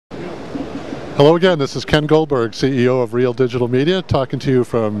Hello again, this is Ken Goldberg, CEO of Real Digital Media, talking to you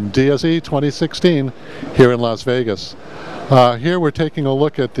from DSE 2016 here in Las Vegas. Here we're taking a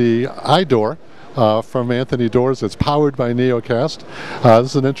look at the iDoor from Anthony Doors. It's powered by Neocast.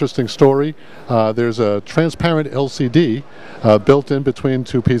 This is an interesting story. There's a transparent LCD built in between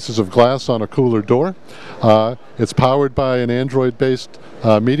two pieces of glass on a cooler door. It's powered by an Android-based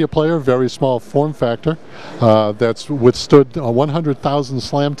media player, very small form factor, that's withstood 100,000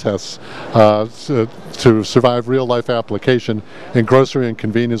 slam tests to survive real-life application in grocery and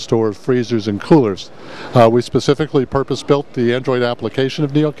convenience stores, freezers, and coolers. We specifically purpose-built the Android application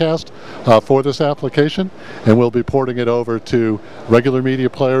of Neocast for this application, and we'll be porting it over to regular media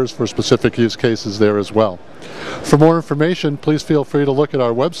players for specific use cases there as well. For more information, please feel free to look at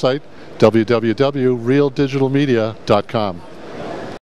our website, www.realdigitalmedia.com.